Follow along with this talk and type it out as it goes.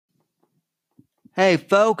Hey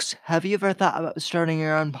folks, have you ever thought about starting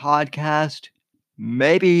your own podcast?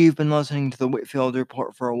 Maybe you've been listening to the Whitfield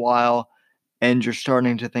Report for a while and you're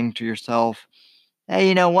starting to think to yourself, hey,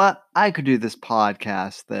 you know what? I could do this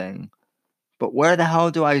podcast thing. But where the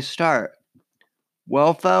hell do I start?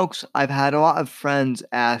 Well, folks, I've had a lot of friends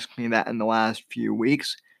ask me that in the last few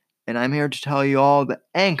weeks, and I'm here to tell you all that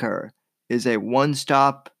Anchor is a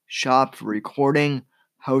one-stop shop for recording,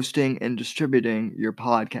 hosting, and distributing your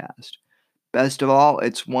podcast. Best of all,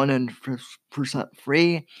 it's 100%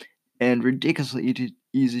 free and ridiculously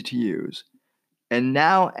easy to use. And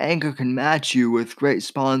now Anchor can match you with great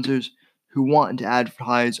sponsors who want to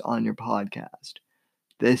advertise on your podcast.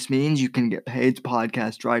 This means you can get paid to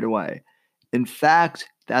podcast right away. In fact,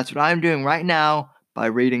 that's what I'm doing right now by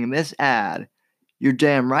reading this ad. You're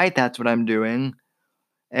damn right that's what I'm doing.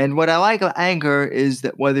 And what I like about Anchor is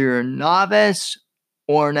that whether you're a novice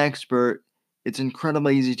or an expert, it's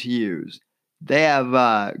incredibly easy to use. They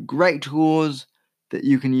have great tools that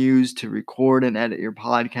you can use to record and edit your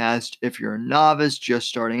podcast if you're a novice just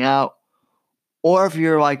starting out. Or if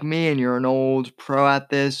you're like me and you're an old pro at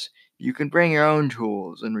this, you can bring your own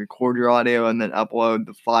tools and record your audio and then upload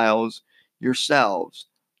the files yourselves.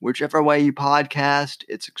 Whichever way you podcast,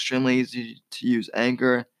 it's extremely easy to use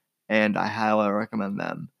Anchor, and I highly recommend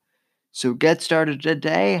them. So get started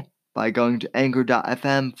today by going to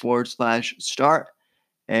anchor.fm/start.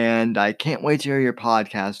 And I can't wait to hear your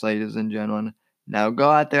podcast, ladies and gentlemen. Now go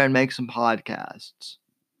out there and make some podcasts.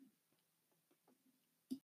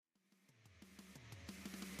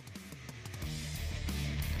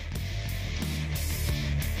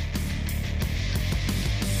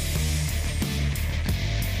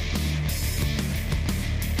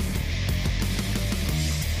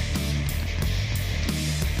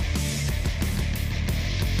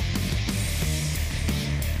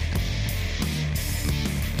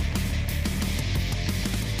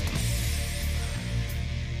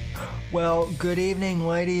 Well, good evening,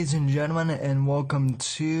 ladies and gentlemen, and welcome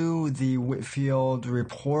to the Whitfield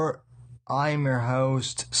Report. I'm your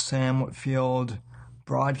host, Sam Whitfield,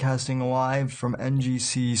 broadcasting live from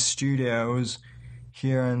NGC Studios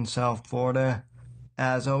here in South Florida.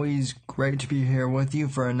 As always, great to be here with you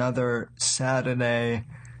for another Saturday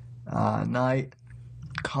night.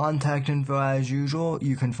 Contact info as usual.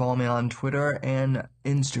 You can follow me on Twitter and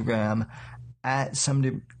Instagram at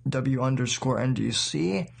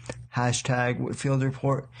SamW_NGC, hashtag Whitfield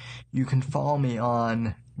Report. You can follow me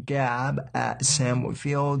on Gab at Sam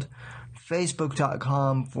Whitfield,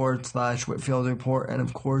 Facebook.com/Whitfield Report, and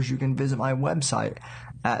of course you can visit my website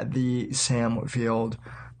at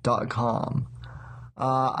thesamwhitfield.com.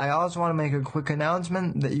 I also want to make a quick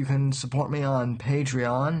announcement that you can support me on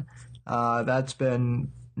Patreon. That's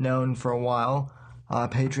been known for a while.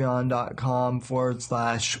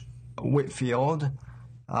 Patreon.com/Whitfield,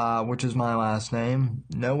 which is my last name.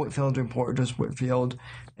 No Whitfield Report, just Whitfield.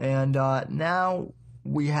 And now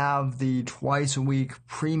we have the twice a week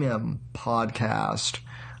premium podcast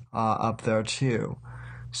up there too.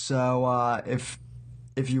 So if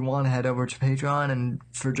you want to head over to Patreon, and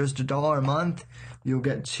for just $1 a month, you'll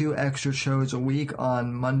get 2 extra shows a week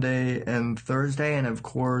on Monday and Thursday, and of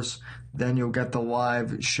course, then you'll get the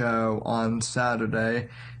live show on Saturday,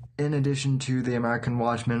 in addition to the American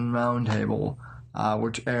Watchmen Roundtable,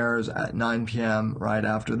 which airs at 9 p.m. right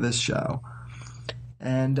after this show.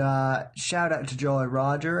 And shout out to Jolly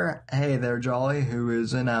Roger. Hey there, Jolly, who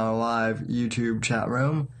is in our live YouTube chat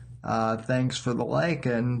room. Thanks for the like,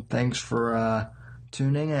 and thanks for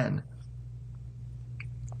tuning in.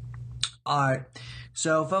 Alright,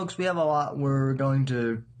 so folks, we have a lot we're going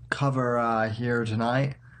to cover here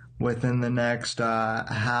tonight within the next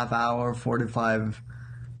half hour, 45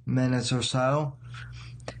 minutes or so.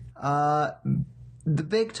 The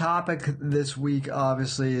big topic this week,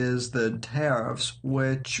 obviously, is the tariffs,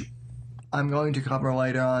 which I'm going to cover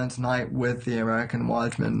later on tonight with the American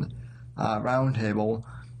Watchmen Roundtable.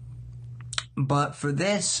 But for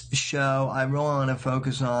this show, I really want to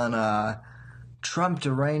focus on Trump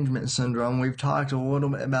derangement syndrome. We've talked a little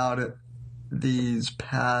bit about it these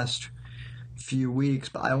past few weeks,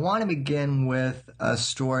 but I want to begin with a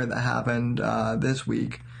story that happened this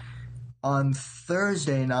week. On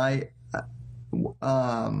Thursday night,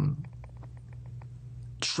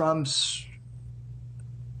 Trump's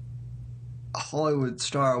Hollywood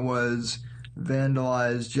star was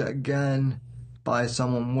vandalized yet again by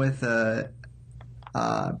someone with a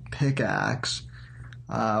pickaxe,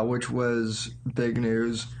 which was big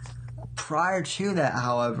news. Prior to that,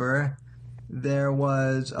 however, there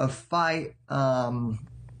was a fight that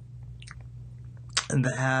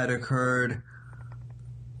had occurred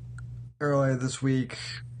earlier this week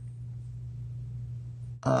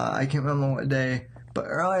I can't remember what day, but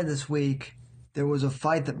earlier this week, there was a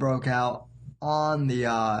fight that broke out on the,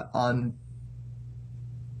 I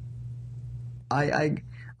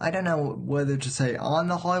don't know whether to say on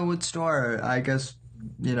the Hollywood store, or I guess,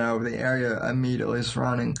 the area immediately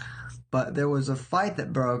surrounding, but there was a fight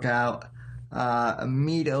that broke out,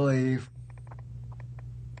 immediately,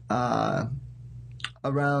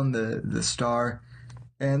 around the star,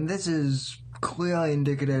 and this is clearly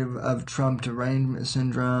indicative of Trump derangement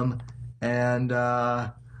syndrome, and,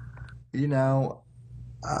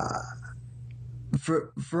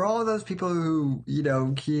 for all those people who,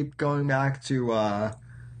 keep going back to,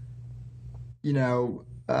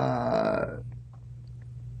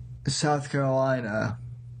 South Carolina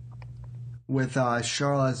with,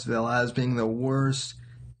 Charlottesville as being the worst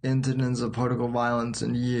incidents of political violence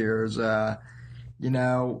in years,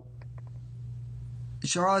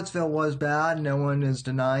 Charlottesville was bad, no one is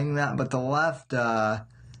denying that, but the left, the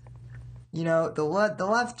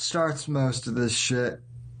left starts most of this shit,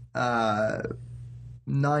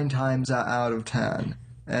 9 times out of 10.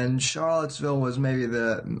 And Charlottesville was maybe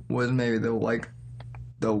the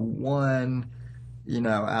one,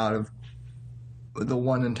 out of the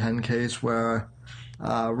 1 in 10 case where,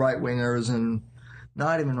 right-wingers and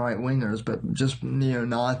not even right-wingers, but just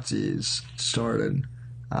neo-Nazis started,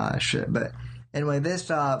 shit. But anyway, this,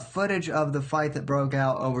 footage of the fight that broke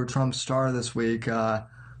out over Trump's star this week,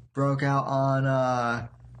 broke out on,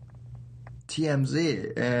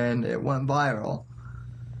 TMZ, and it went viral.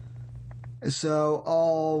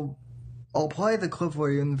 So I'll play the clip for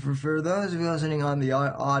you, and for those of you listening on the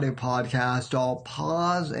audio podcast, I'll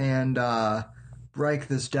pause and break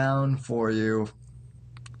this down for you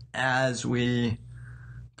as we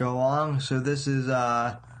go along. So this is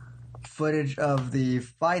footage of the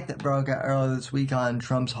fight that broke out earlier this week on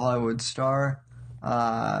Trump's Hollywood star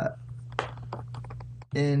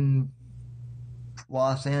in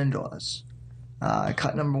Los Angeles.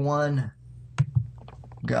 Cut number 1,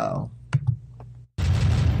 go.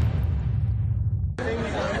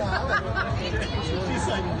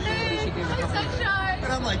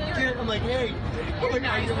 And I'm like, hey.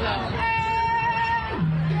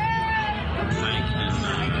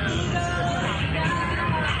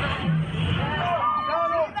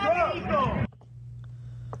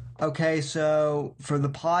 Okay, so for the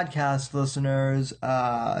podcast listeners,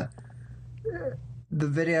 the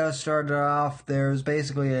video started off, there's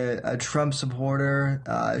basically a Trump supporter.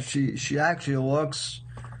 She actually looks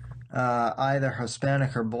either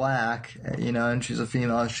Hispanic or black, and she's a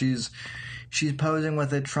female. She's posing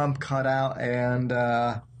with a Trump cutout and,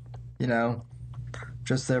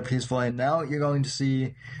 just there peacefully. And now you're going to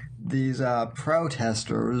see these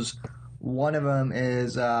protesters. One of them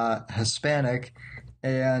is Hispanic,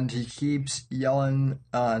 and he keeps yelling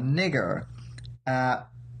nigger at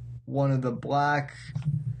one of the black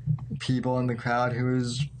people in the crowd who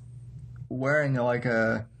is wearing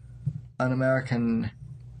an American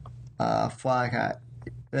flag hat.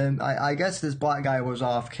 And I guess this black guy was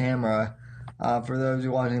off camera. For those who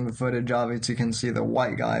are watching the footage, obviously you can see the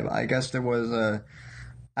white guy, but I guess there was a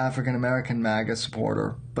African American MAGA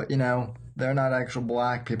supporter. But they're not actual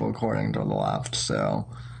black people according to the left, so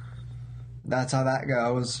that's how that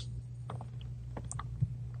goes.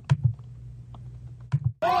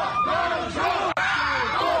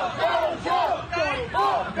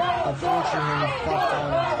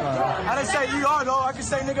 I didn't say ER though. I can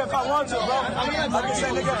say nigga if I want to, bro. I can say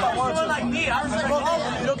nigga if I want to. Like me,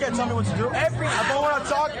 I you don't get to tell me what to do. But when I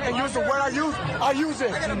talk and use the word I use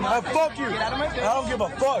it. Fuck you. I don't give a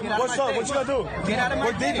fuck. What's up? What you gonna do? Get out of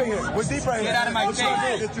my face. We're deep in here. We're deep right here. Get out of my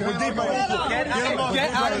face. We're deep right here.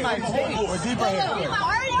 Get out of my face. We're deep right here.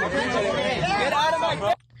 Get out of my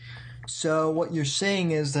face. So what you're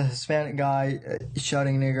seeing is the Hispanic guy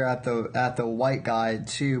shouting nigger at the white guy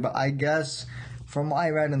too, but I guess from what I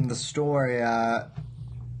read in the story, that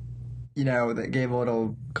gave a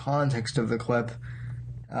little context of the clip,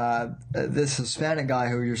 this Hispanic guy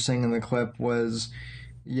who you're seeing in the clip was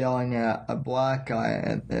yelling at a black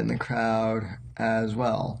guy in the crowd as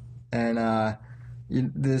well. And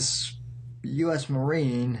this U.S.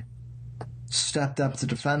 Marine stepped up to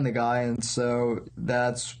defend the guy, and so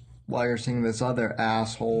that's why you're seeing this other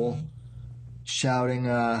asshole shouting,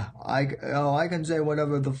 I can say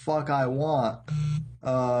whatever the fuck I want.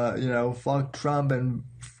 Fuck Trump and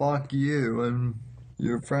fuck you and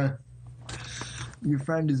your friend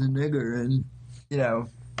is a nigger, and,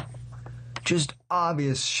 just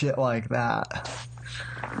obvious shit like that.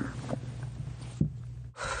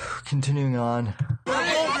 Continuing on.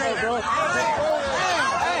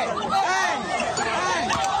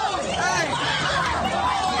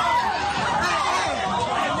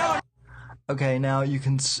 Okay, now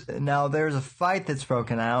now there's a fight that's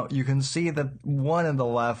broken out. You can see that one of the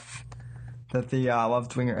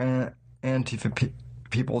left-winger Antifa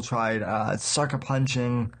people tried sucker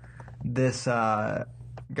punching this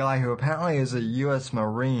guy who apparently is a U.S.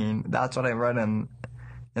 Marine. That's what I read in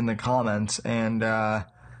the comments, and so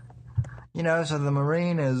the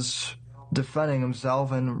Marine is defending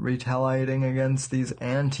himself and retaliating against these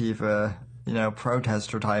Antifa,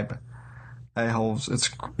 protester type a-holes. It's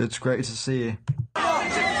great to see. Get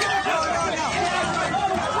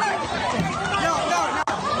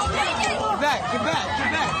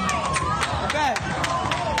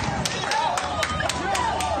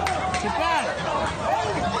back.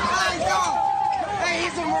 Hey,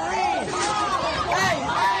 he's a Marine.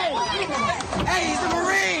 Hey, he's a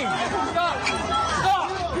Marine. Stop.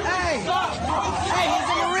 Hey, he's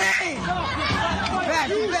a Marine. Get back.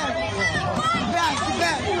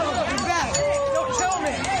 Don't kill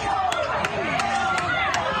me.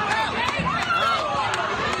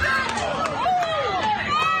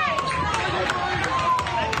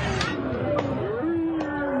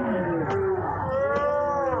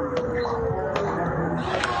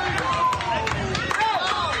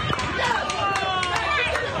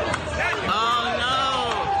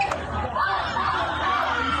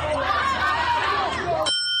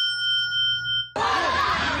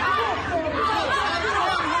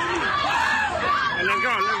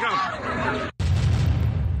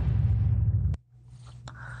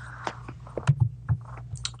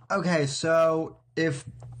 Okay, so if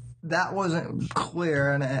that wasn't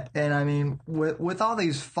clear, and I mean, with all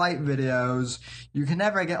these fight videos, you can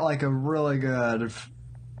never get like a really good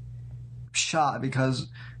shot because,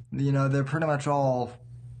 they're pretty much all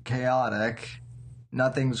chaotic.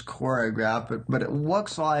 Nothing's choreographed, but it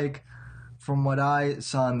looks like, from what I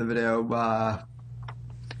saw in the video,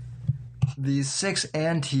 these 6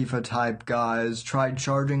 Antifa type guys tried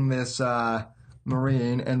charging this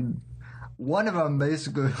Marine, and one of them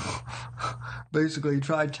basically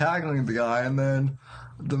tried tackling the guy, and then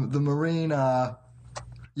the Marine,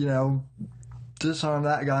 disarmed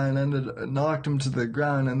that guy and knocked him to the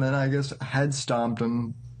ground, and then I guess head stomped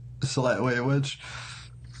him slightly, which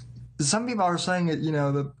some people are saying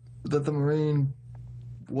that, that the Marine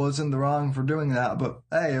was in the wrong for doing that, but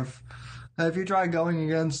hey, if you try going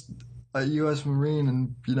against a U.S. Marine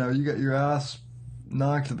and, you get your ass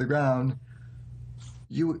knocked to the ground,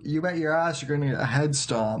 you bet your ass you're gonna get head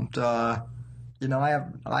stomped. I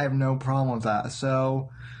have no problem with that. So,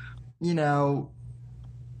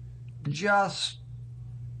 just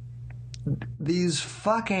these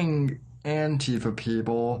fucking Antifa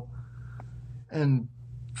people, and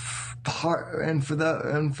for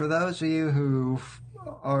those of you who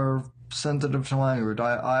are sensitive to language,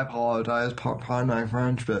 I apologize. Pardon my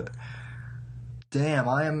French, but damn,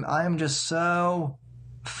 I am just so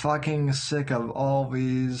fucking sick of all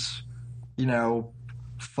these,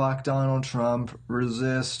 fuck Donald Trump,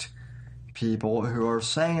 resist people who are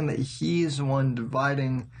saying that he's the one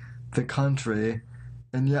dividing the country,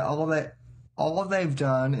 and yet all they've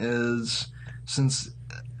done is, since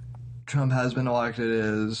Trump has been elected,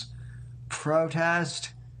 is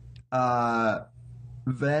protest, vandalize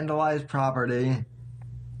property,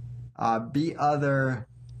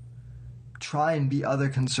 try and beat other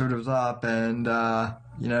conservatives up, and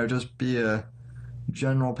just be a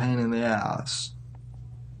general pain in the ass.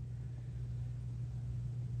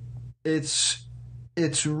 It's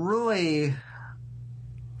really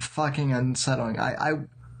fucking unsettling. I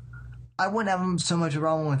wouldn't have so much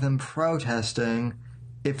problem with them protesting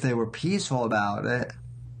if they were peaceful about it.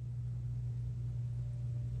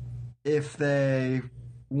 If they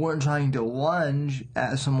weren't trying to lunge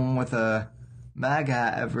at someone with a MAGA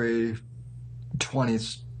hat every 20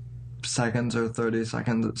 seconds or 30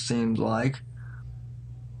 seconds, it seems like.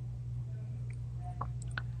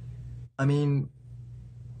 I mean,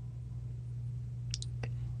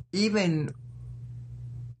 even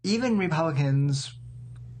Republicans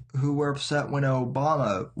who were upset when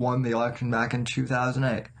Obama won the election back in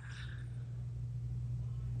 2008.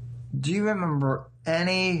 Do you remember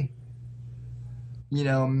any,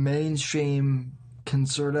 mainstream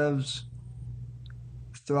conservatives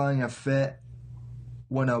throwing a fit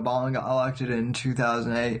when Obama got elected in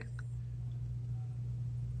 2008?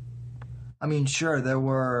 I mean, sure, there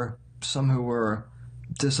were some who were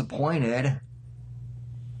disappointed,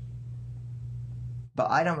 but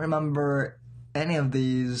I don't remember any of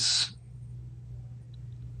these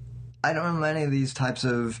types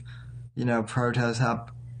of, protests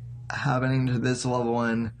happening to this level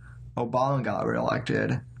when Obama got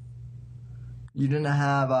reelected. You didn't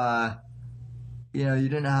have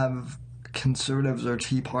conservatives or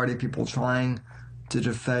Tea Party people trying to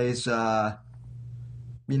deface, Obama's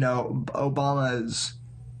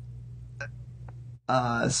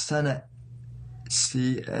Senate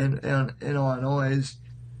seat in Illinois.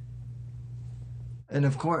 And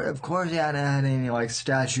of course, he hadn't had any like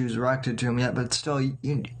statues erected to him yet, but still,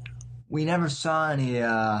 we never saw any,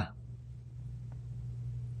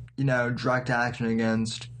 direct action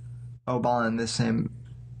against Obama in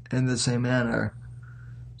the same manner.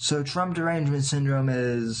 So Trump derangement syndrome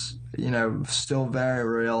is, still very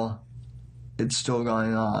real. It's still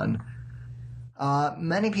going on.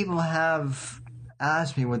 Many people have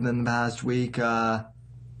asked me within the past week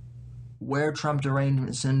where Trump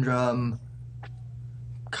derangement syndrome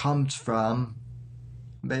comes from.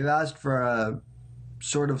 They've asked for a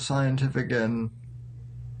sort of scientific and,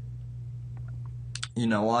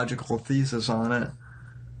 logical thesis on it.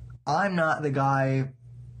 I'm not the guy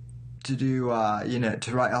to do,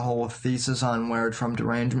 to write a whole thesis on where Trump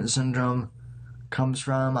derangement syndrome comes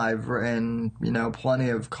from. I've written, plenty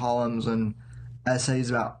of columns and essays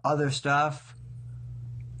about other stuff,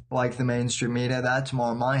 like the mainstream media. That's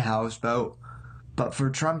more my houseboat. But for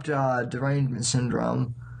Trump derangement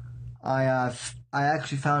syndrome, I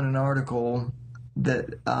actually found an article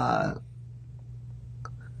that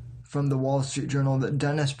from the Wall Street Journal that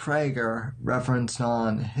Dennis Prager referenced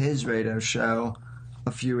on his radio show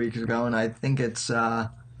a few weeks ago, and I think it's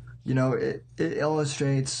it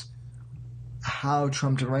illustrates how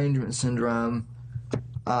Trump derangement syndrome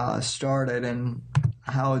started and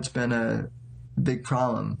how it's been a big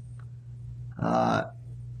problem.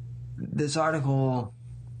 This article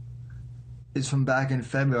is from back in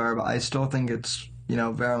February, but I still think it's,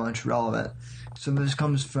 very much relevant. So this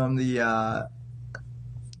comes from the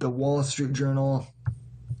Wall Street Journal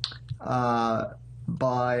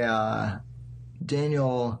by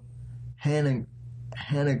Daniel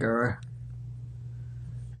Hanniger,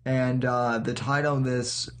 and the title of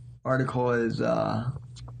this article is The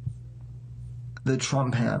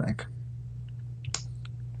Trump Panic.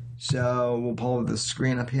 So we'll pull the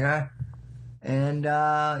screen up here, and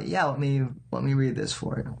let me read this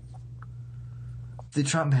for you. The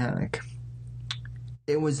Trump Panic.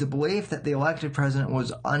 It was the belief that the elected president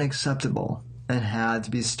was unacceptable and had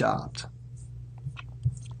to be stopped.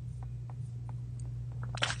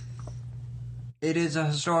 It is a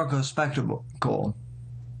historical spectacle.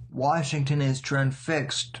 Washington is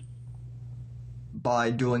transfixed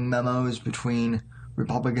by dueling memos between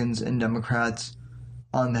Republicans and Democrats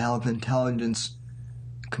on the Health Intelligence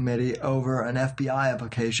Committee over an FBI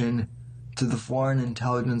application to the Foreign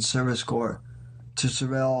Intelligence Service Court to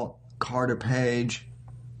surveil Carter Page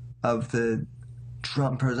of the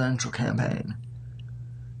Trump presidential campaign.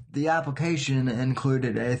 The application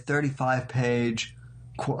included a 35-page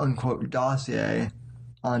quote-unquote dossier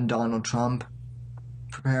on Donald Trump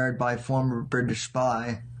prepared by former British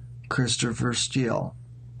spy Christopher Steele.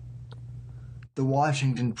 The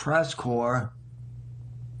Washington Press Corps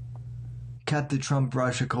kept the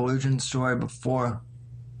Trump-Russia collusion story before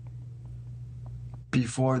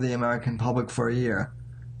the American public for a year,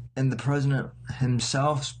 and the president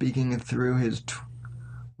himself, speaking through his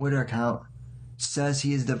Twitter account, says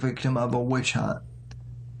he is the victim of a witch hunt.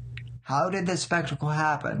 How did this spectacle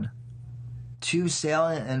happen? Two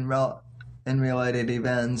salient and related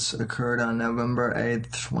events occurred on November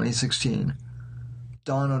 8, 2016.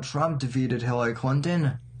 Donald Trump defeated Hillary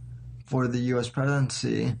Clinton for the U.S.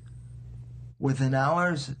 presidency. Within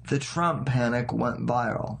hours, the Trump panic went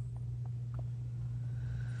viral.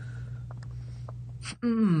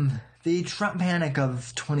 The Trump panic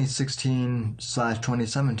of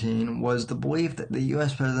 2016/2017 was the belief that the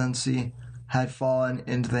U.S. presidency had fallen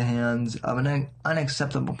into the hands of an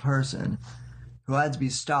unacceptable person who had to be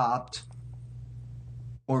stopped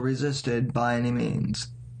or resisted by any means.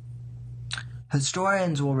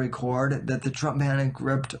 Historians will record that the Trump panic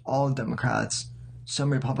gripped all Democrats,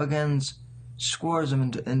 some Republicans, scores of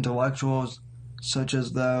intellectuals, such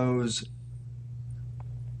as those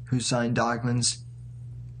who signed documents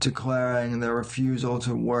declaring their refusal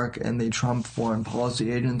to work in the Trump foreign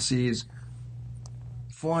policy agencies,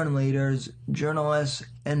 foreign leaders, journalists,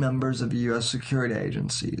 and members of U.S. security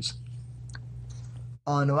agencies.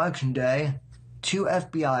 On Election Day, two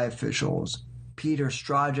FBI officials, Peter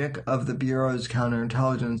Strzok of the Bureau's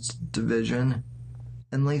Counterintelligence Division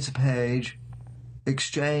and Lisa Page,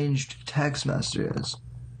 exchanged text messages.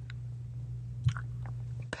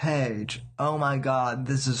 Page, oh my god,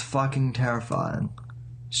 this is fucking terrifying.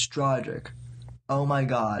 Strzok, oh my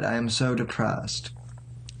god, I am so depressed.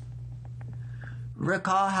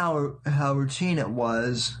 Recall how routine it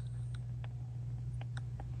was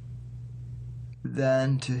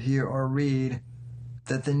than to hear or read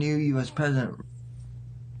that the new U.S. president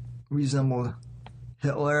resembled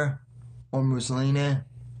Hitler or Mussolini.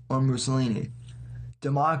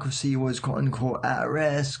 Democracy was quote-unquote at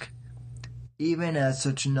risk, even as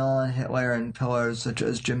such non-Hitlerian pillars such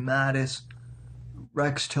as Jim Mattis,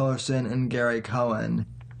 Rex Tillerson, and Gary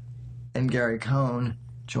Cohn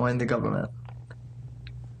joined the government.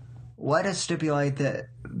 Let us stipulate that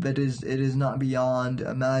it is not beyond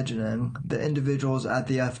imagining that individuals at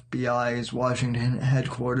the FBI's Washington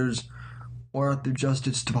headquarters or at the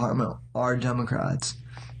Justice Department are Democrats.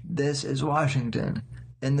 This is Washington,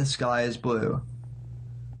 and the sky is blue.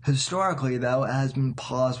 Historically, though, it has been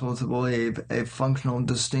possible to believe a functional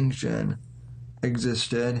distinction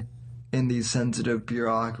existed in these sensitive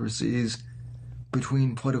bureaucracies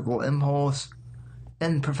between political impulse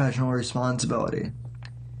and professional responsibility.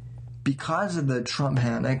 Because of the Trump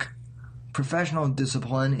panic, professional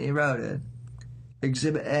discipline eroded.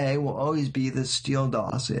 Exhibit A will always be the Steele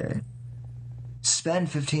dossier. Spend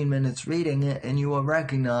 15 minutes reading it and you will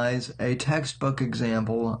recognize a textbook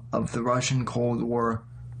example of the Russian Cold War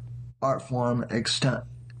art form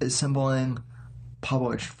assembling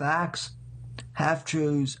published facts,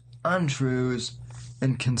 half-truths, untruths,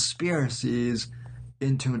 and conspiracies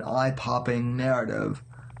into an eye-popping narrative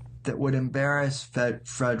that would embarrass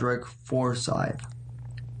Frederick Forsyth.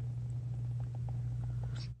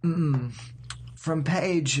 From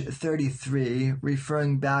page 33,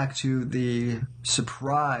 referring back to the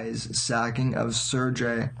surprise sacking of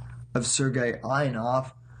Sergei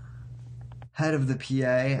Ivanov, head of the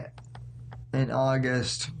PA, in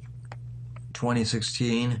August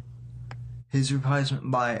 2016, his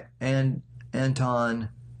replacement by Anton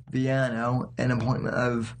Viano, an appointment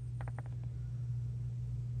of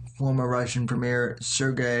former Russian Premier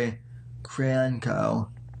Sergei Kryanko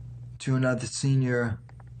to another senior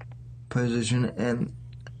position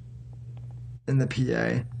in the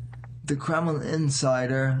PA. The Kremlin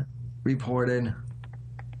insider repeated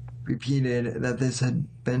that this had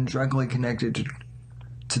been directly connected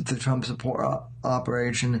to the Trump support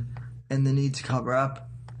operation and the need to cover up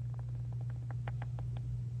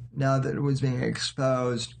now that it was being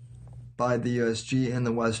exposed by the USG and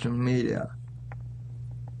the Western media.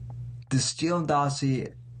 The Steele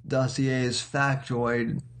dossier is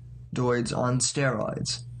factoids on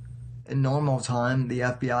steroids. In normal time, the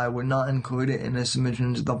FBI would not include it in a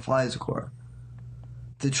submission to the FISA court.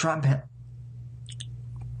 The Trump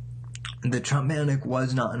panic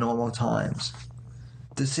was not normal times.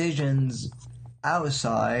 Decisions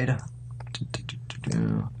outside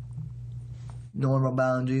normal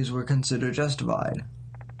boundaries were considered justified.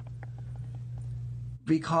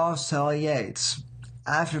 Recall Sally Yates.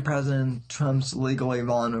 After President Trump's legally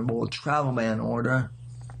vulnerable travel ban order,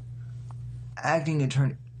 acting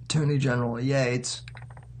Attorney General Yates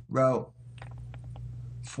wrote,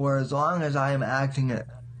 For as long as I am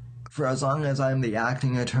the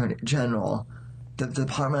acting Attorney General, the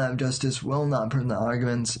Department of Justice will not present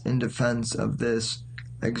arguments in defense of this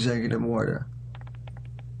executive order.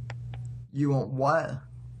 You want what?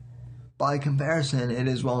 By comparison, it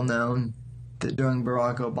is well known that during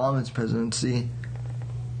Barack Obama's presidency,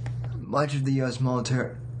 much of the U.S.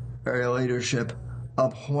 military leadership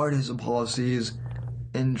abhorred his policies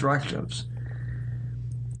and directives.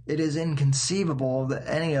 It is inconceivable that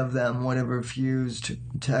any of them would have refused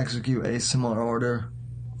to execute a similar order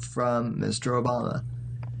from Mr. Obama.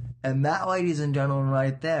 And that, ladies and gentlemen,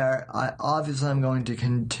 right there, I'm going to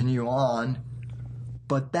continue on,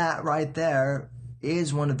 but that right there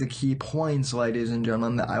is one of the key points, ladies and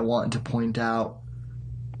gentlemen, that I want to point out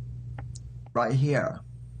right here.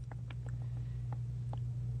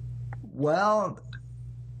 Well,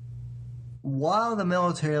 while the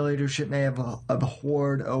military leadership may have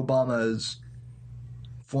abhorred Obama's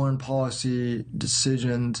foreign policy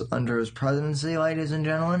decisions under his presidency, ladies and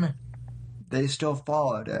gentlemen, they still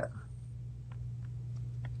followed it.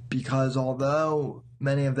 Because although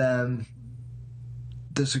many of them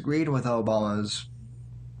disagreed with Obama's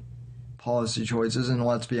policy choices, and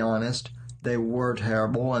let's be honest, they were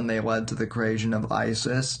terrible and they led to the creation of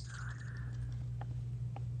ISIS,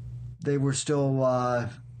 they were still,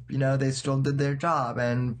 they still did their job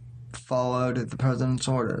and followed the president's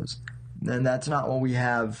orders. And that's not what we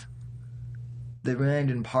have. They remained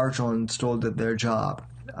impartial and still did their job.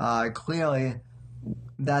 Clearly,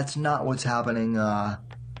 that's not what's happening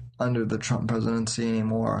under the Trump presidency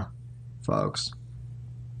anymore, folks.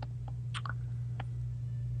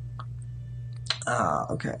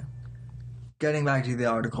 Okay. Getting back to the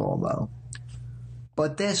article, though.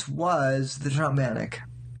 But this was the Trump panic.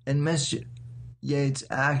 And Miss Yates'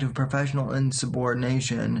 act of professional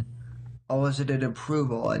insubordination elicited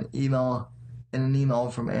approval in an email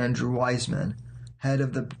from Andrew Weissman, head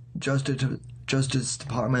of the Justice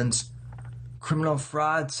Department's Criminal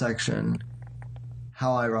Fraud Section.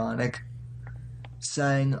 How ironic.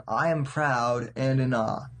 Saying, "I am proud and in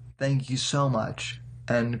awe. Thank you so much."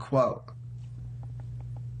 End quote.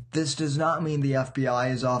 This does not mean the FBI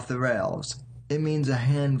is off the rails. It means a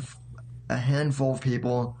handful of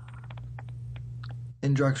people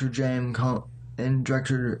in Director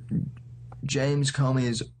James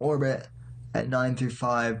Comey's orbit at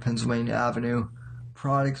 935 Pennsylvania Avenue,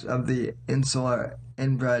 products of the insular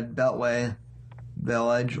inbred Beltway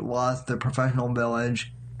village, lost their professional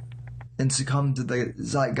village and succumbed to the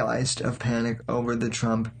zeitgeist of panic over the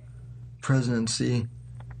Trump presidency.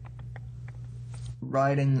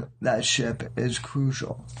 Riding that ship is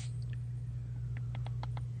crucial.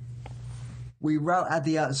 We wrote at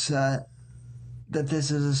the outset that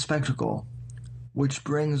this is a spectacle, which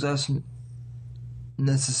brings us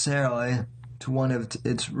necessarily to one of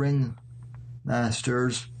its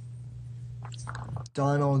ringmasters,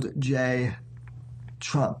 Donald J.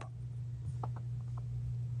 Trump.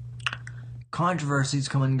 Controversies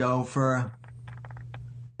come and go for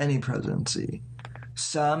any presidency.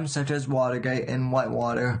 Some, such as Watergate and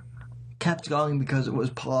Whitewater, kept going because it was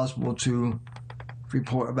possible to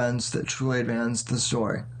report events that truly advanced the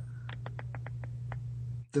story.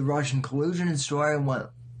 The Russian collusion story went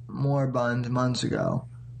moribund months ago,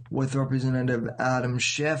 with Representative Adam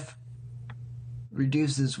Schiff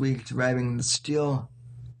reduced this week to writing the Steele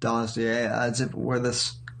dossier as if it were the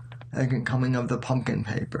second coming of the Pumpkin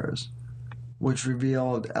Papers, which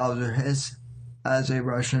revealed Alger Hiss as a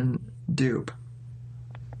Russian dupe.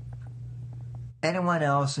 Anyone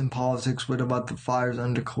else in politics would have let the fires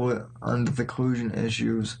under the collusion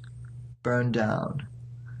issues burn down.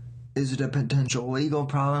 Is it a potential legal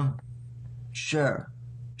problem? Sure.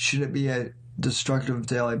 Should it be a destructive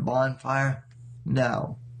daily bonfire?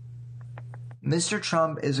 No. Mr.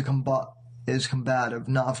 Trump is combative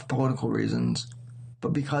not for political reasons,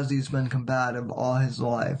 but because he's been combative all his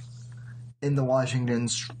life. In the Washington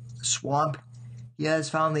swamp, he has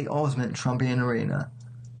found the ultimate Trumpian arena.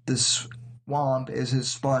 The swamp is his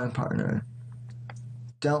sparring partner.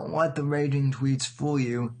 Don't let the raging tweets fool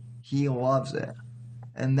you. He loves it.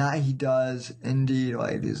 And that he does indeed,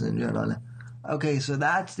 ladies and gentlemen. Okay, so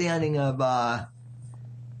that's the ending of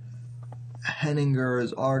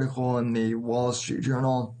Henninger's article in the Wall Street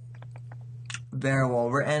Journal. Very well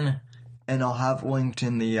written, and I'll have linked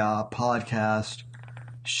in the podcast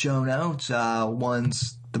show notes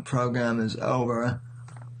once the program is over.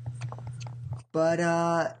 But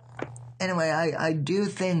anyway, I do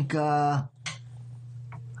think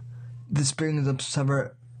this brings up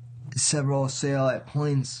several salient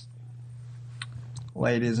points,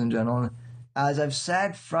 ladies and gentlemen. As I've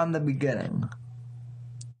said from the beginning,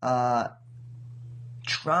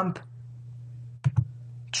 Trump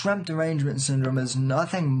derangement syndrome is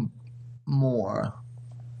nothing more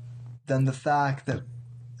than the fact that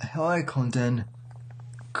Hillary Clinton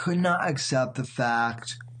could not accept the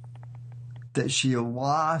fact that she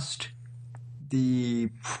lost the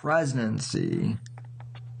presidency,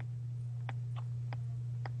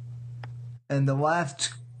 and the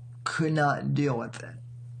left could not deal with it.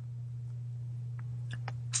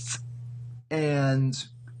 And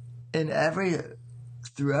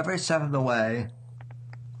through every step of the way,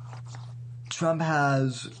 Trump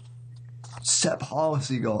has set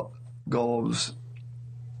policy goals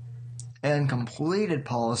and completed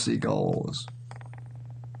policy goals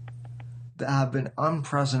that have been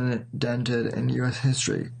unprecedented in U.S.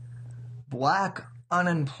 history. Black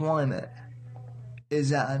unemployment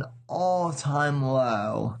is at an all-time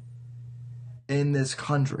low in this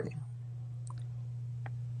country.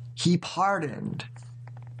 He pardoned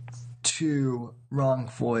 2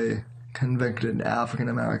 wrongfully convicted African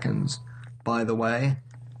Americans, by the way.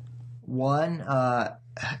 One,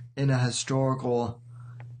 in a historical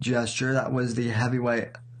gesture, that was the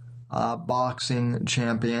heavyweight boxing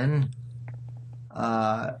champion,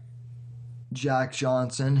 Jack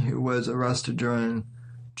Johnson, who was arrested during the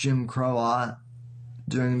Jim Crow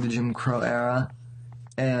era,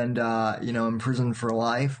 and imprisoned for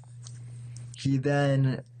life. He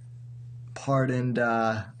then pardoned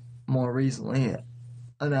more recently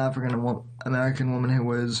an African American woman who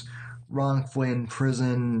was wrongfully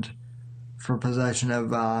imprisoned for possession of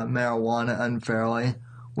marijuana unfairly,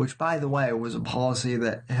 which, by the way, was a policy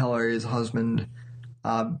that Hillary's husband,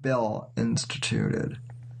 Bill, instituted.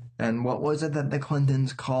 And what was it that the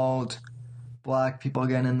Clintons called black people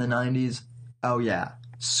again in the 90s? Oh yeah,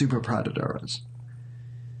 super predators.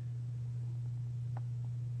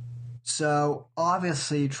 So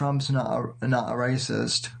obviously Trump's not a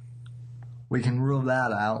racist. We can rule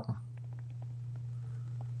that out.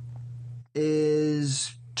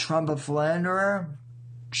 Is Trump a philanderer?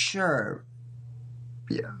 Sure.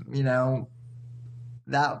 Yeah, you know,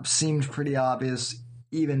 that seemed pretty obvious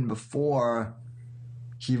even before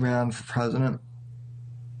he ran for president.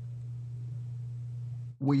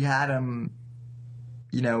 We had him,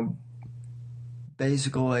 you know,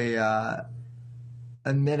 basically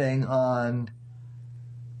admitting on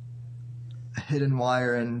Hidden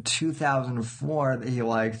Wire in 2004 that he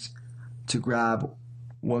liked to grab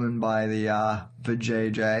women by the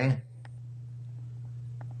vajayjay,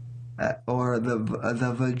 or the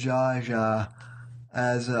vajaja,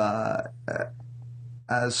 as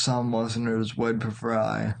some listeners would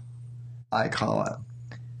prefer I call it.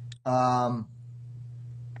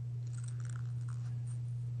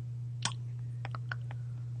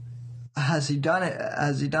 Has he done it?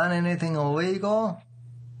 Has he done anything illegal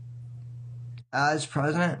as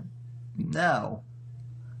president? No.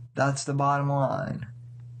 That's the bottom line.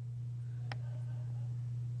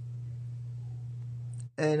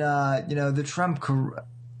 And you know, the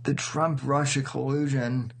Trump Russia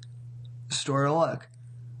collusion story. Look,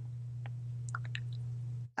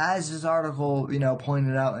 as this article, you know,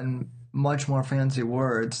 pointed out in much more fancy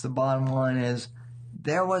words, the bottom line is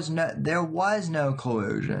there was no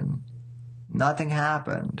collusion. Nothing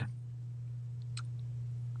happened.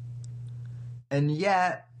 And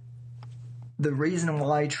yet, the reason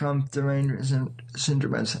why Trump derangement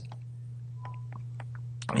syndrome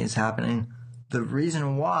is happening, the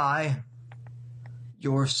reason why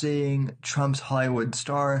you're seeing Trump's Hollywood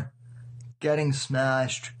star getting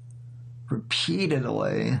smashed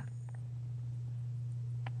repeatedly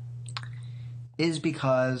is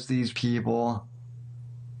because these people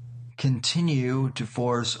continue to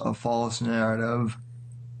force a false narrative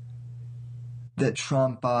that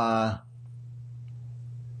Trump,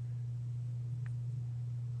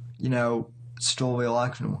 you know, stole the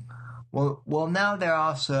election. Well, now they're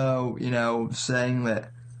also, you know, saying that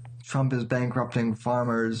Trump is bankrupting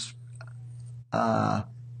farmers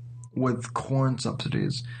with corn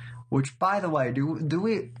subsidies. Which, by the way,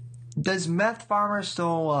 does meth farmers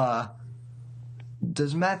still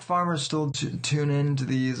tune into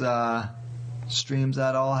these streams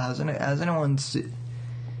at all? Has anyone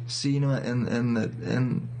seen it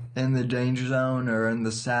in the Danger Zone or in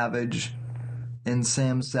the Savage, in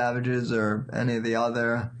Sam Savage's or any of the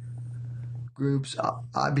other groups?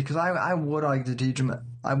 Because I would like to teach him.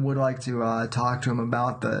 I would like to talk to him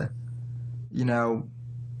about the, you know,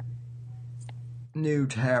 new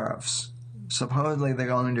tariffs. Supposedly they're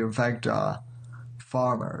going to affect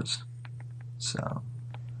farmers. So,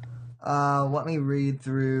 let me read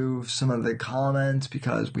through some of the comments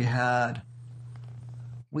because we had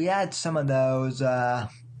some of those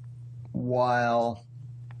while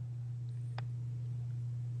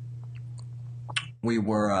we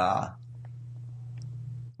were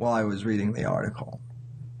while I was reading the article.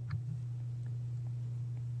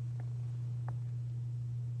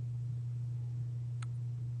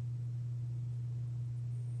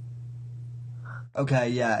 Okay,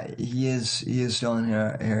 yeah, he is still in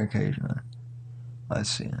here occasionally. Let's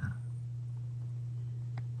see.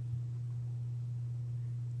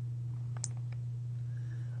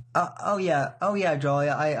 Oh yeah, Jolly.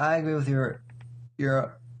 I agree with your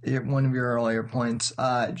one of your earlier points.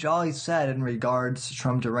 Jolly said in regards to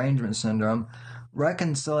Trump derangement syndrome,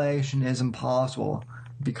 reconciliation is impossible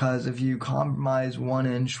because if you compromise 1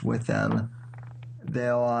 inch with them,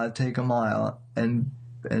 they'll take a mile and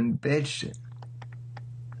bitch.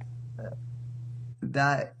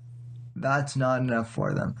 That's not enough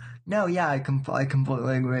for them. No, yeah, I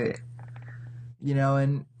completely agree. You know,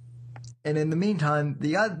 and in the meantime,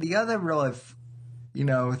 the other real, you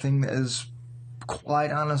know, thing that is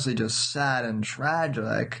quite honestly just sad and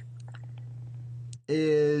tragic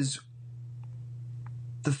is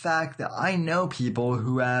the fact that I know people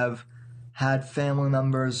who have had family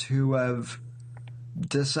members who have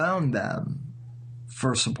disowned them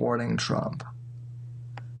for supporting Trump.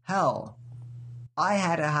 Hell, I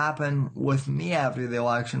had it happen with me after the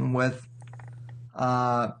election with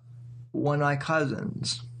one of my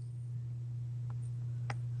cousins.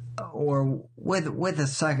 Or with a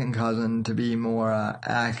second cousin, to be more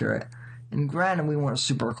accurate. And granted, we weren't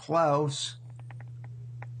super close,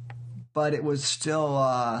 but it was still,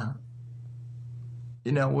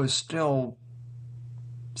 you know, it was still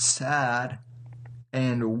sad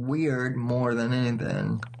and weird more than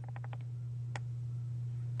anything.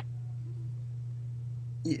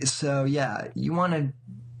 So yeah, you want to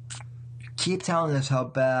keep telling us how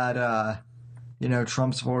bad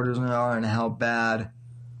Trump supporters are and how bad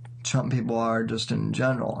Trump people are just in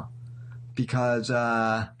general. Because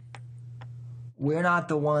we're not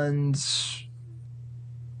the ones,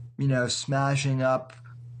 smashing up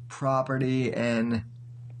property and,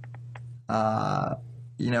 or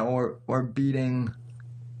beating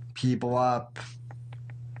people up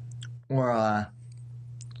or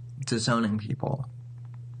disowning people.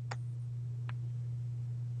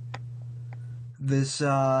 This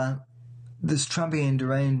Trumpian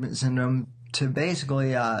derangement syndrome, to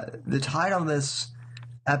basically, the title of this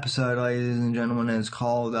episode, ladies and gentlemen, is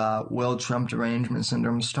called Will Trump Derangement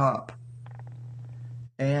Syndrome Stop?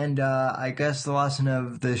 And I guess the lesson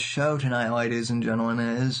of this show tonight, ladies and gentlemen,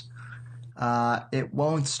 is it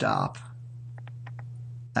won't stop.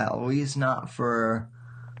 At least not for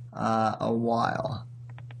a while.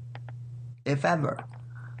 If ever.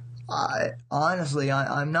 Honestly,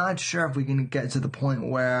 I'm not sure if we can get to the point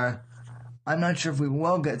where... I'm not sure if we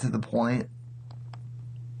will get to the point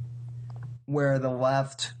where the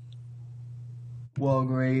left will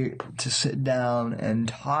agree to sit down and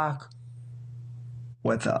talk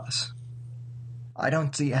with us. I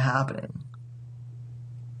don't see it happening.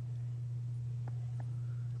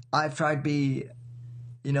 I've tried to be,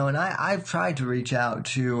 and I've tried to reach out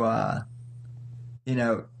to,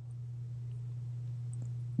 to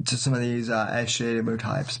some of these SJW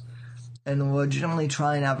types and legitimately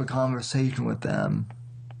try and have a conversation with them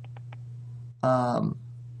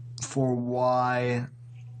for why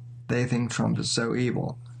they think Trump is so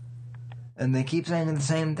evil. And they keep saying the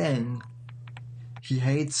same thing. He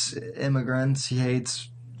hates immigrants, he hates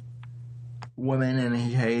women, and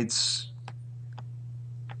he hates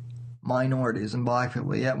minorities and black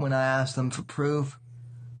people. Yet when I ask them for proof,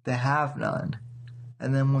 they have none.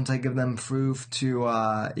 And then once I give them proof to,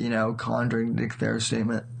 contradict their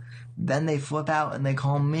statement, then they flip out and they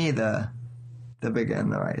call me the bigot and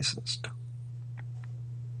the racist.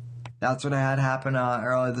 That's what I had happen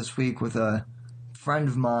earlier this week with a friend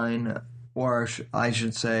of mine, or I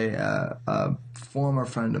should say a former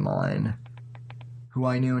friend of mine who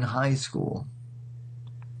I knew in high school.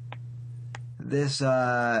 This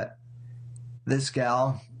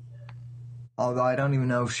gal, although I don't even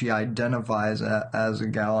know if she identifies as a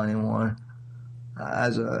gal anymore,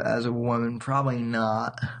 as a woman, probably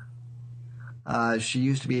not. She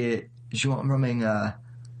went from being a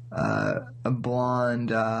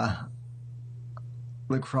blonde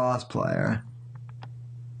lacrosse player.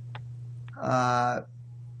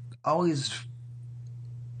 Always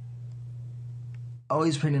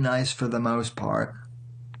pretty nice for the most part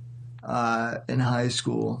in high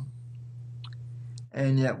school.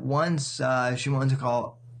 And yet once she went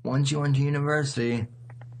to university,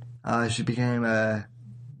 she became a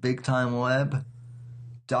big time lib,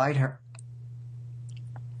 dyed her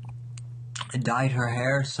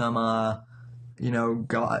hair some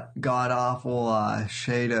god awful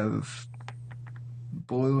shade of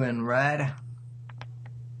blue and red,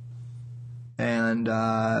 and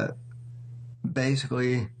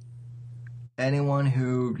basically anyone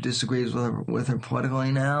who disagrees with her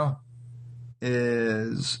politically now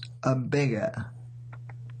is a bigot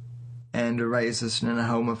and a racist and a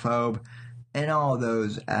homophobe and all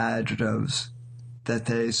those adjectives that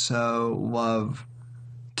they so love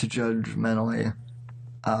to judgmentally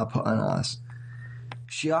put on us.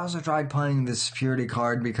 She also tried playing the security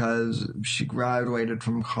card because she graduated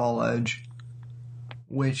from college,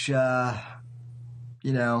 which, I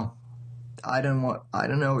don't know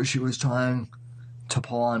what she was trying to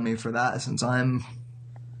pull on me for that, since I'm,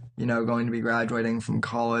 going to be graduating from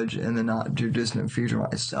college in the not too distant future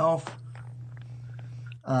myself.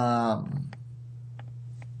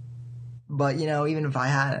 But, even if I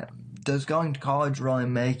hadn't, does going to college really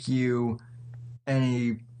make you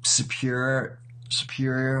any superior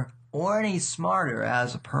or any smarter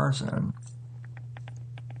as a person?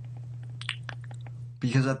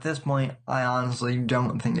 Because at this point, I honestly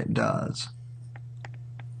don't think it does.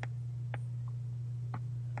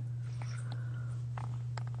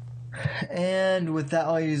 And with that,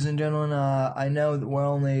 ladies and gentlemen, I know that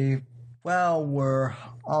we're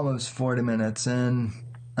almost 40 minutes in.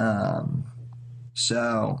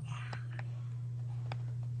 So,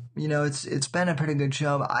 it's been a pretty good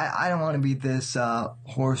show, but I don't want to beat this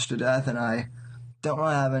horse to death, and I don't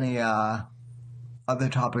really have any other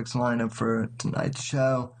topics lined up for tonight's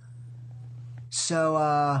show. So,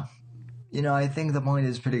 I think the point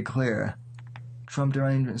is pretty clear. Trump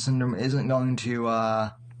derangement syndrome isn't going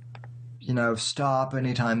to, stop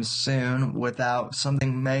anytime soon without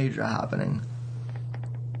something major happening.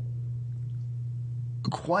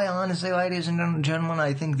 Quite honestly, ladies and gentlemen,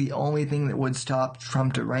 I think the only thing that would stop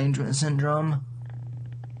Trump derangement syndrome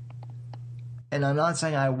and I'm not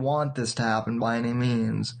saying I want this to happen by any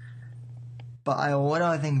means, but I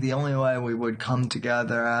literally think the only way we would come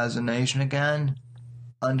together as a nation again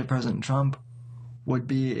under President Trump would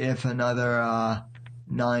be if another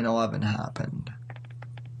 9/11 happened.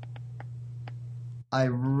 I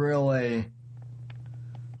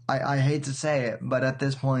hate to say it, but at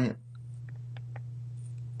this point,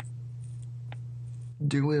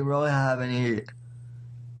 do we really have any...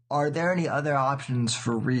 Are there any other options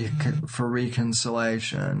for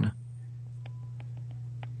reconciliation?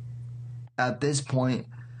 At this point,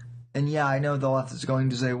 and yeah, I know the left is going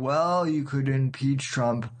to say, well, you could impeach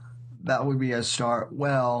Trump. That would be a start.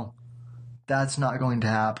 Well, that's not going to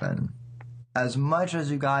happen. As much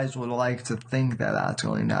as you guys would like to think that that's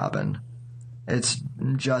going to happen, it's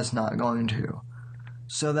just not going to.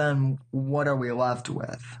 So then, what are we left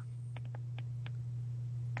with?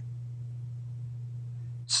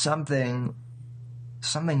 Something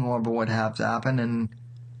horrible would have to happen, and,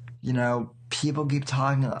 people keep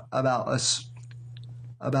talking about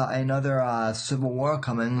another civil war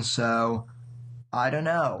coming, so I don't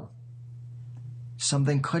know.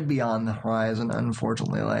 Something could be on the horizon,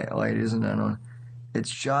 unfortunately, ladies and gentlemen.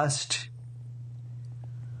 It's just,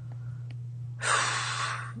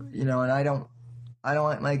 and I don't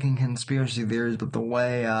like making conspiracy theories, but the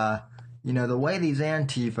way these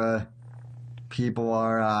Antifa people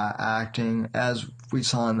are acting, as we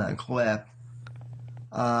saw in that clip,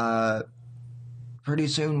 pretty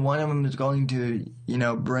soon one of them is going to,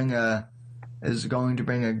 bring a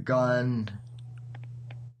gun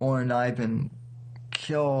or a knife and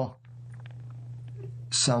kill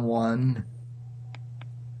someone,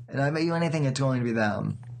 and I bet you anything it's going to be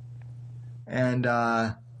them. And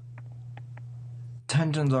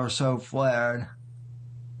tensions are so flared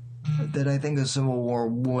that I think a civil war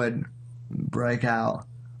would break out.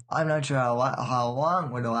 I'm not sure how long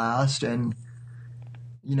it would last, and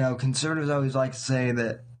conservatives always like to say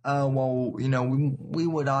that, oh, well, we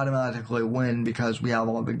would automatically win because we have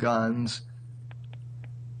all the guns.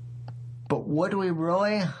 But would we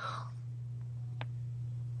really?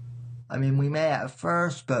 I mean, we may at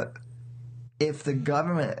first, but if the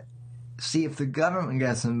government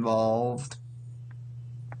gets involved,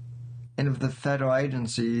 and if the federal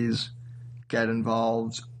agencies get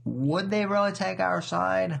involved, would they really take our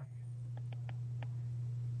side?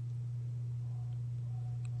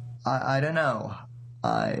 I don't know.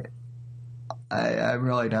 I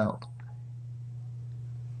really don't.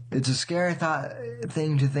 It's a scary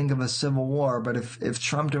thing to think of a civil war, but if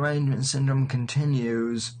Trump derangement syndrome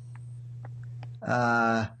continues,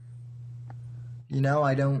 I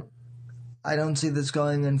don't see this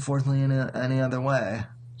going, unfortunately, in any other way.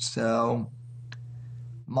 So,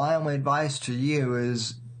 my only advice to you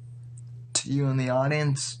in the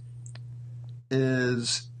audience,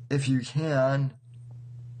 is if you can,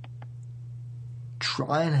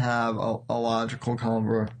 try and have a logical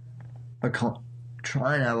conversation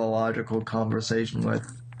with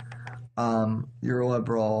your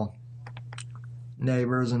liberal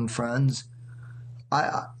neighbors and friends.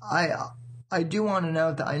 I do want to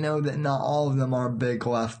note that I know that not all of them are big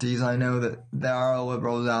lefties. I know that there are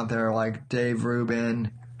liberals out there like Dave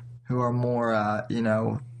Rubin who are more,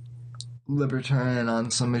 libertarian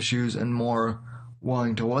on some issues and more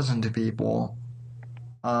willing to listen to people.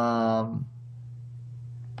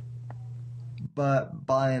 But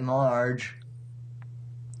by and large,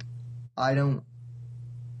 I don't,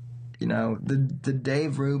 the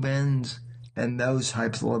Dave Rubins and those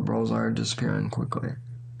types of liberals are disappearing quickly.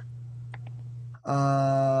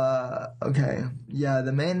 Okay. Yeah,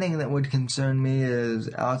 the main thing that would concern me is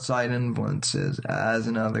outside influences, as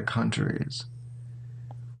in other countries.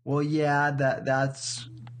 Well, yeah, that's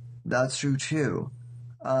true too.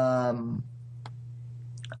 I'm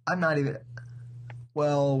not,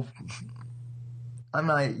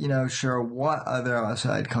 sure what other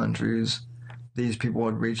outside countries these people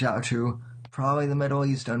would reach out to. Probably the Middle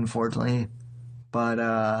East, unfortunately. But,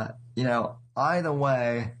 either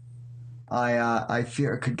way, I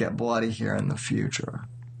fear it could get bloody here in the future.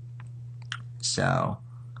 So,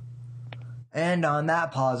 and on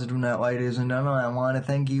that positive note, ladies and gentlemen, I want to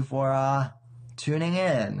thank you for tuning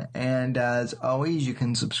in. And as always, you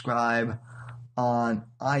can subscribe on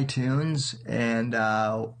iTunes and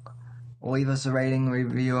leave us a rating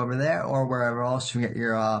review over there or wherever else you get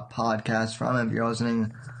your podcast from if you're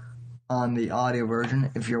listening on the audio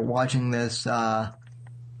version. If you're watching this live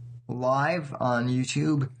on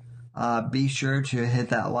YouTube, be sure to hit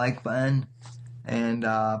that like button and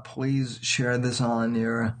please share this on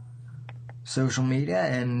your social media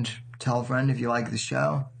and tell a friend if you like the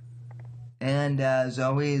show. And as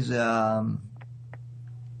always,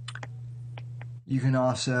 You can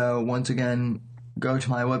also, once again, go to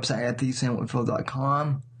my website at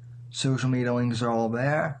thesamwhitfield.com. Social media links are all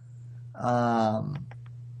there.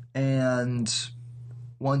 And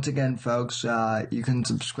once again, folks, you can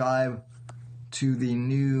subscribe to the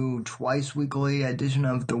new twice weekly edition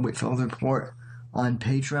of the Whitfield Report on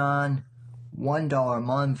Patreon. $1 a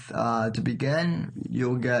month to begin.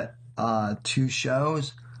 You'll get 2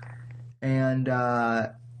 shows. And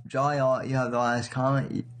Jolly, I'll let you have the last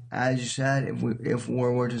comment. As you said, if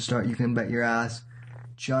war were to start, you can bet your ass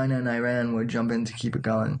China and Iran would jump in to keep it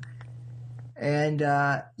going. And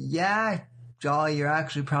yeah, Jolly, you're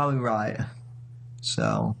actually probably right.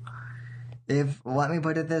 So, let me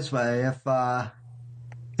put it this way,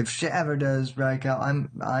 if shit ever does break out,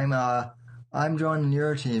 I'm joining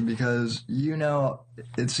your team because,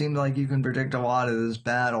 it seems like you can predict a lot of this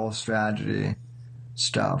battle strategy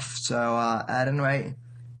stuff. So, at any rate,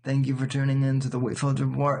 thank you for tuning in to the Whitfield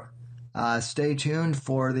Report. Stay tuned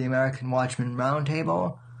for the American Watchman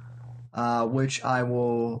Roundtable, which I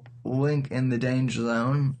will link in the Danger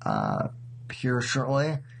Zone here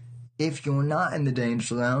shortly. If you're not in the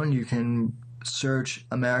Danger Zone, you can search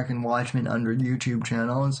American Watchmen under YouTube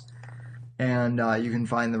channels, and you can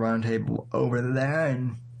find the roundtable over there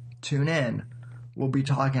and tune in. We'll be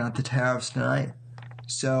talking about the tariffs tonight,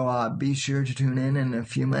 so be sure to tune in a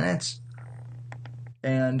few minutes.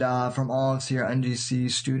 And from all of us here at NGC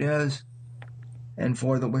Studios, and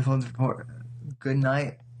for the Whitfield Report, good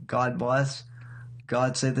night, God bless,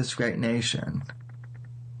 God save this great nation.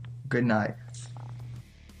 Good night.